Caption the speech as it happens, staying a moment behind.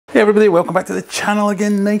Hey everybody, welcome back to the channel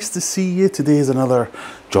again. Nice to see you. Today is another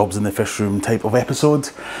Jobs in the Fish Room type of episode.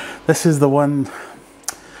 This is the one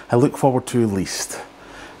I look forward to least.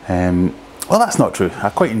 Well, that's not true. I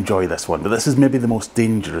quite enjoy this one, but this is maybe the most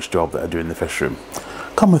dangerous job that I do in the fish room.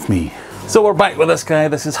 Come with me. So we're back with this guy.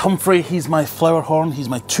 This is Humphrey. He's my flowerhorn. He's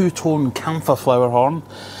my two-tone Kamfa flowerhorn,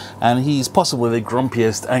 and he's possibly the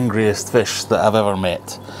grumpiest, angriest fish that I've ever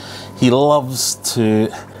met. He loves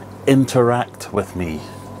to interact with me,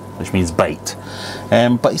 which means bite,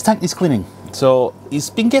 but his tank needs cleaning. So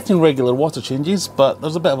he's been getting regular water changes, but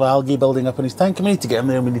there's a bit of algae building up in his tank and we need to get in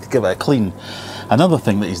there and we need to give it a clean. Another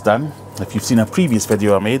thing that he's done, if you've seen a previous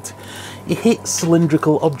video I made, he hates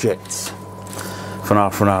cylindrical objects.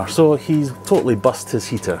 So he's totally bust his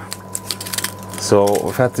heater. So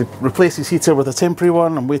we've had to replace his heater with a temporary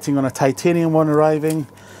one. I'm waiting on a titanium one arriving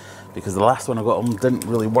because the last one I got him didn't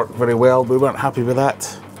really work very well. We weren't happy with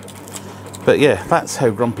that. But yeah, that's how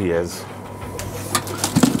grumpy he is.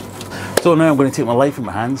 So now I'm going to take my life in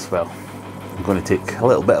my hands. Well, I'm going to take a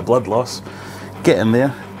little bit of blood loss, get in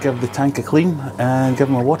there, give the tank a clean and give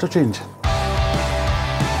him a water change.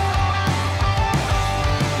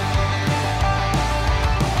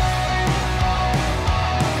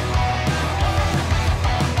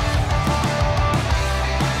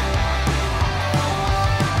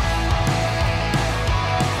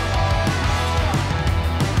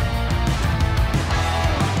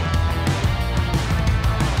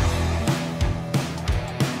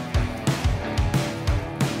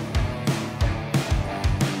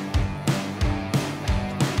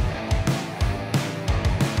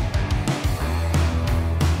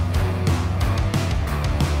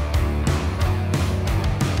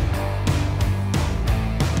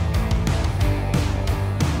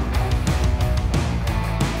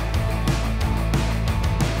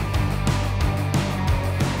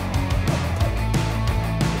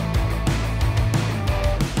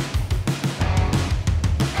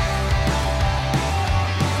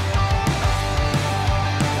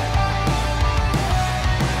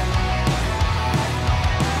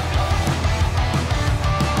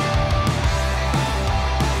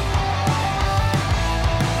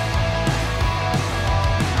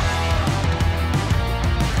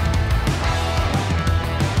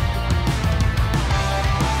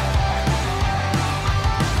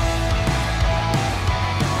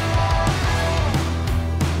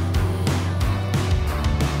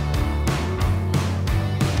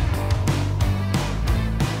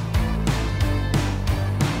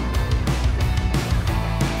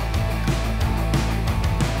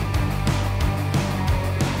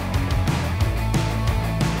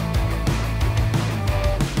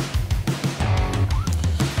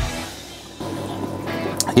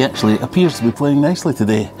 He actually appears to be playing nicely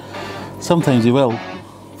today. Sometimes he will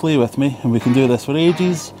play with me and we can do this for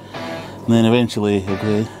ages, and then eventually he'll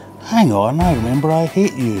go, hang on, I remember I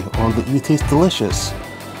hate you, or that you taste delicious.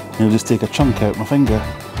 And he'll just take a chunk out my finger.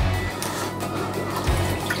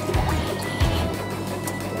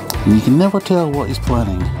 And you can never tell what he's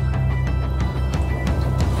planning.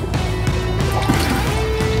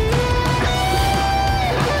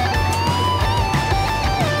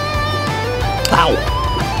 Ow!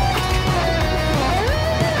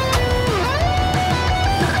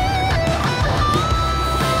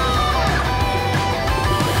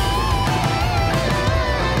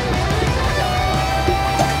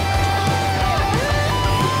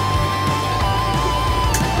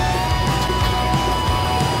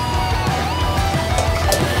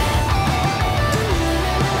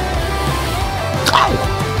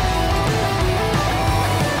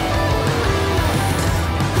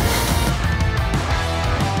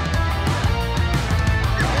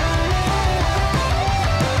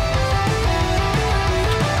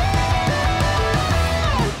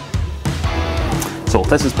 So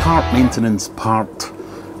this is part maintenance, part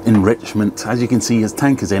enrichment. As you can see, his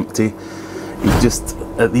tank is empty. He's just,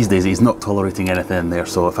 these days, he's not tolerating anything in there.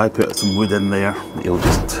 So if I put some wood in there, he'll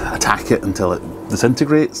just attack it until it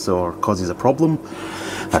disintegrates or causes a problem.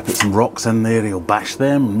 If I put some rocks in there, he'll bash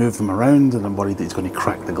them and move them around, and I'm worried that he's going to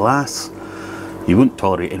crack the glass. He won't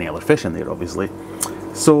tolerate any other fish in there, obviously.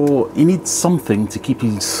 So he needs something to keep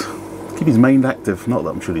his mind active. Not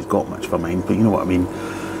that I'm sure he's got much of a mind, but you know what I mean.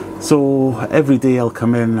 So every day I'll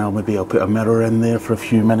come in, I'll put a mirror in there for a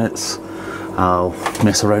few minutes. I'll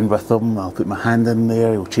mess around with them, I'll put my hand in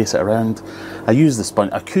there, he'll chase it around. I use the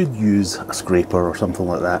sponge. I could use a scraper or something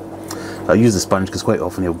like that. I use the sponge because quite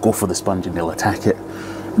often he'll go for the sponge and he'll attack it.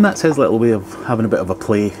 And that's his little way of having a bit of a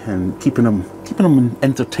play and keeping him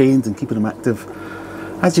entertained and keeping him active.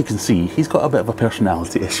 As you can see, he's got a bit of a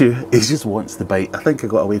personality issue. He just wants to bite. I think I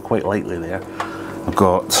got away quite lightly there. I've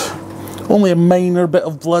got only a minor bit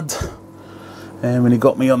of blood when he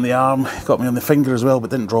got me on the arm, he got me on the finger as well, but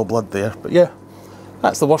didn't draw blood there. But yeah,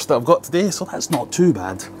 that's the worst that I've got today, so that's not too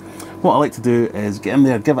bad. What I like to do is get in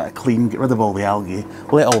there, give it a clean, get rid of all the algae,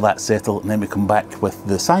 let all that settle, and then we come back with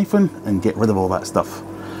the siphon and get rid of all that stuff.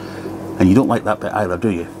 And you don't like that bit either, do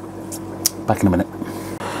you? Back in a minute.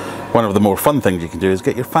 One of the more fun things you can do is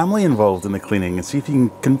get your family involved in the cleaning and see if you can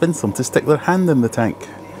convince them to stick their hand in the tank.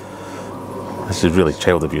 This is really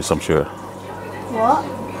child abuse, I'm sure. What?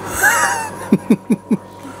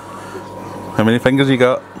 How many fingers you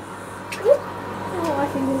got? Oh, my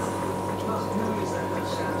fingers.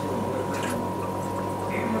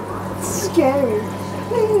 It's scary.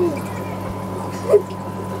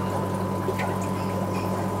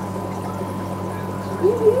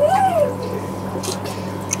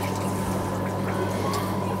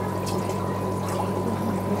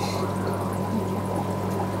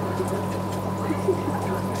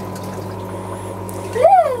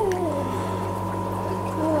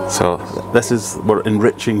 So this is, we're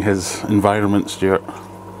enriching his environment, Stuart,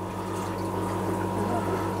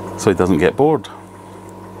 so he doesn't get bored.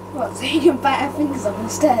 What, so you can bite our fingers off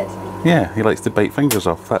instead? Yeah, he likes to bite fingers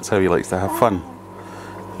off. That's how he likes to have fun.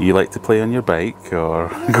 You like to play on your bike or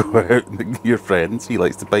go out with your friends, he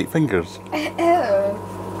likes to bite fingers. Ew,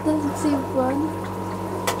 doesn't seem fun.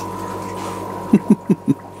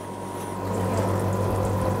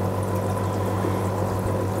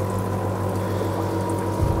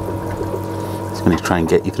 He's going to try and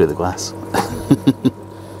get you through the glass.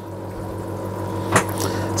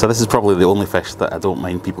 So this is probably the only fish that I don't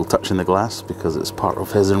mind people touching the glass, because it's part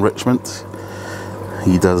of his enrichment.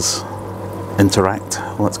 He does interact,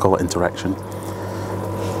 let's call it interaction,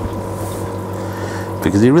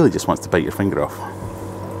 because he really just wants to bite your finger off.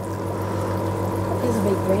 He has a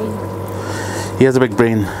big brain. He has a big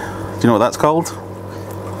brain. Do you know what that's called?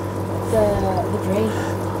 The brain.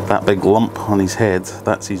 That big lump on his head,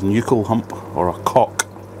 that's his nuchal hump, or a cock.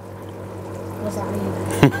 What does that mean?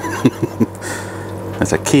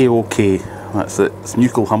 It's a KOK, that's it, it's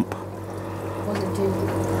nuchal hump. What does it do?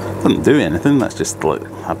 It doesn't do anything, that's just like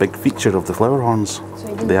a big feature of the Flowerhorns.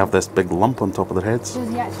 So They have this big lump on top of their heads. does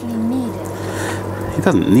he actually need it? He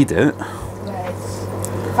doesn't need it. But it's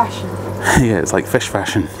fashion. Yeah, it's like fish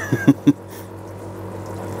fashion.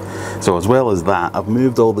 So as well as that, I've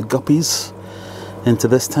moved all the guppies into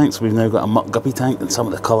this tank, so we've now got a muck guppy tank, and some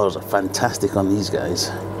of the colours are fantastic on these guys.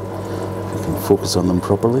 If you can focus on them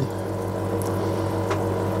properly.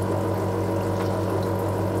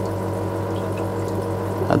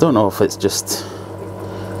 I don't know if it's just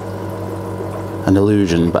an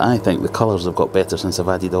illusion, but I think the colours have got better since I've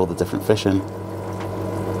added all the different fish in.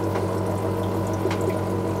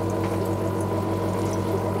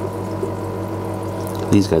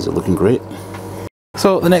 These guys are looking great.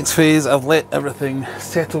 So the next phase, I've let everything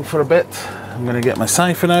settle for a bit. I'm going to get my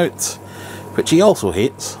siphon out, which he also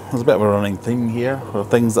hates. There's a bit of a running theme here, or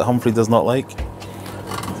things that Humphrey does not like.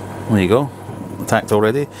 There you go, attacked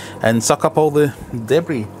already. And suck up all the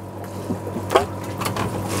debris.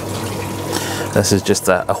 This is just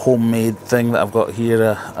a homemade thing that I've got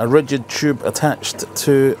here, a rigid tube attached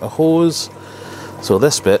to a hose. So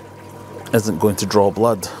this bit isn't going to draw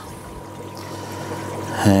blood.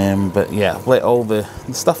 But yeah, let all the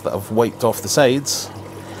stuff that I've wiped off the sides,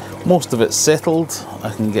 most of it's settled.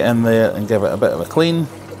 I can get in there and give it a bit of a clean,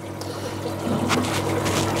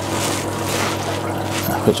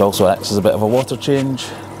 which also acts as a bit of a water change.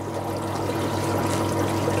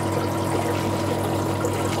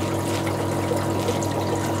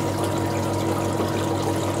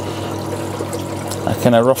 I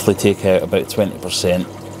kind of roughly take out about 20%.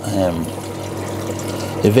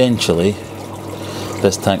 Eventually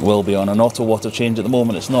this tank will be on an auto water change. At the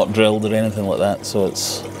moment it's not drilled or anything like that, so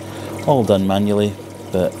it's all done manually,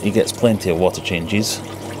 but he gets plenty of water changes.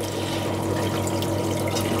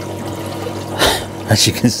 As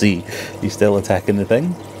you can see, he's still attacking the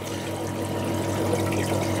thing.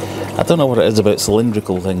 I don't know what it is about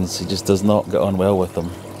cylindrical things, he just does not get on well with them.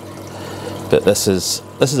 But this is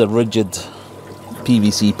a rigid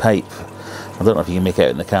PVC pipe. I don't know if you can make it out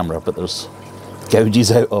in the camera, but there's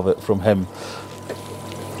gouges out of it from him,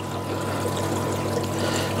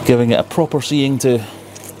 giving it a proper seeing to.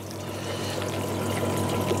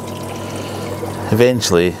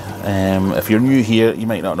 Eventually, if you're new here, you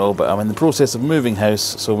might not know, but I'm in the process of moving house,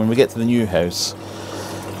 so when we get to the new house,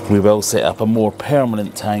 we will set up a more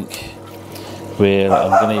permanent tank where I'm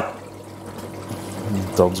going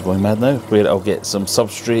to, dog's going mad now, where I'll get some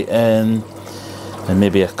substrate in and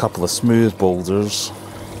maybe a couple of smooth boulders.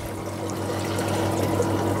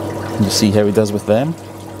 You see how he does with them.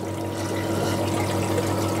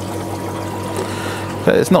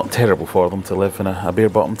 But it's not terrible for them to live in a bare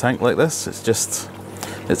bottom tank like this. It's just,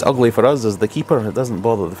 it's ugly for us as the keeper. It doesn't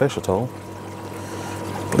bother the fish at all.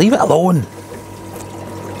 Leave it alone.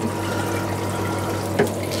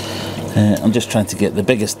 I'm just trying to get the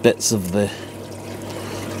biggest bits of the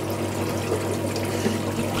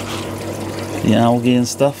algae and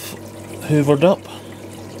stuff hoovered up.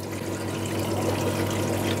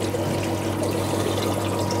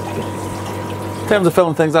 In terms of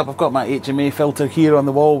filling things up, I've got my HMA filter here on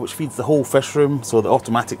the wall which feeds the whole fish room, so the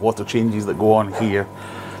automatic water changes that go on here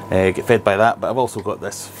get fed by that. But I've also got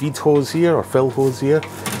this feed hose here, or fill hose here.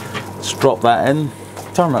 Just drop that in,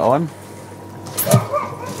 turn it on,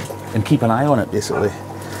 and keep an eye on it basically.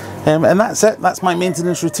 And that's it, that's my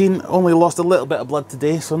maintenance routine. Only lost a little bit of blood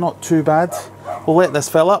today, so not too bad. We'll let this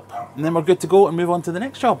fill up and then we're good to go and move on to the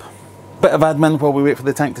next job. Bit of admin while we wait for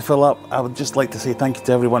the tank to fill up. I would just like to say thank you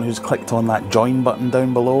to everyone who's clicked on that join button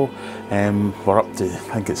down below. We're up to,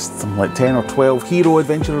 I think it's something like 10 or 12 hero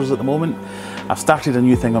adventurers at the moment. I've started a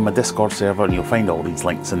new thing on my Discord server and you'll find all these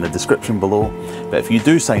links in the description below. But if you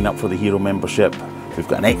do sign up for the hero membership, we've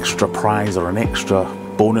got an extra prize or an extra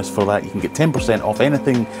bonus for that. You can get 10% off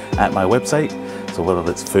anything at my website. So whether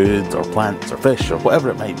it's food or plants or fish or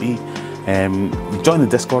whatever it might be, join the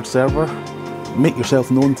Discord server, make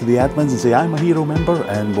yourself known to the admins and say I'm a hero member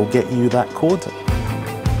and we'll get you that code.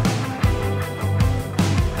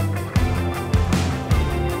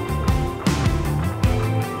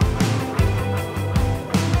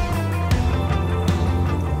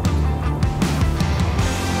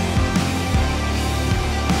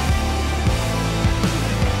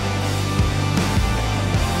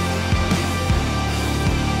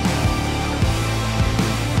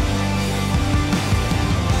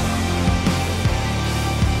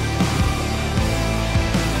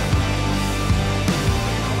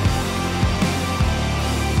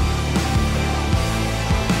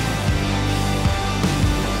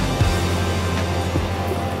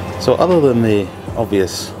 So other than the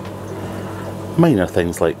obvious minor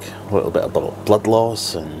things like a little bit of blood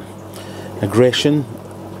loss and aggression,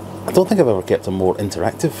 I don't think I've ever kept a more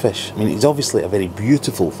interactive fish. I mean, he's obviously a very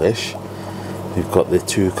beautiful fish. We've got the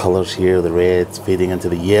two colours here, the red fading into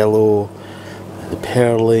the yellow, the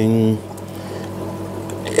pearling.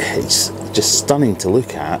 It's just stunning to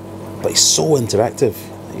look at, but he's so interactive.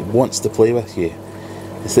 He wants to play with you.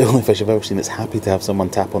 It's the only fish I've ever seen that's happy to have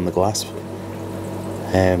someone tap on the glass.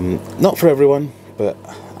 Not for everyone, but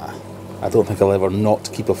I don't think I'll ever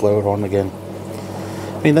not keep a Flowerhorn again.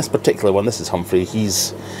 I mean, this particular one, this is Humphrey,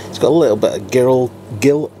 he's got a little bit of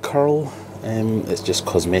gill curl. It's just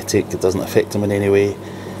cosmetic, it doesn't affect him in any way,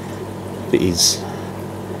 but he's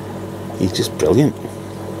just brilliant.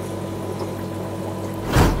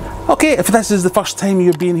 Okay, if this is the first time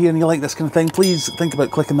you're being here and you like this kind of thing, please think about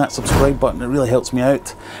clicking that subscribe button. It really helps me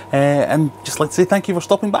out. And just like to say thank you for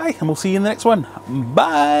stopping by, and we'll see you in the next one.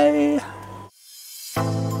 Bye!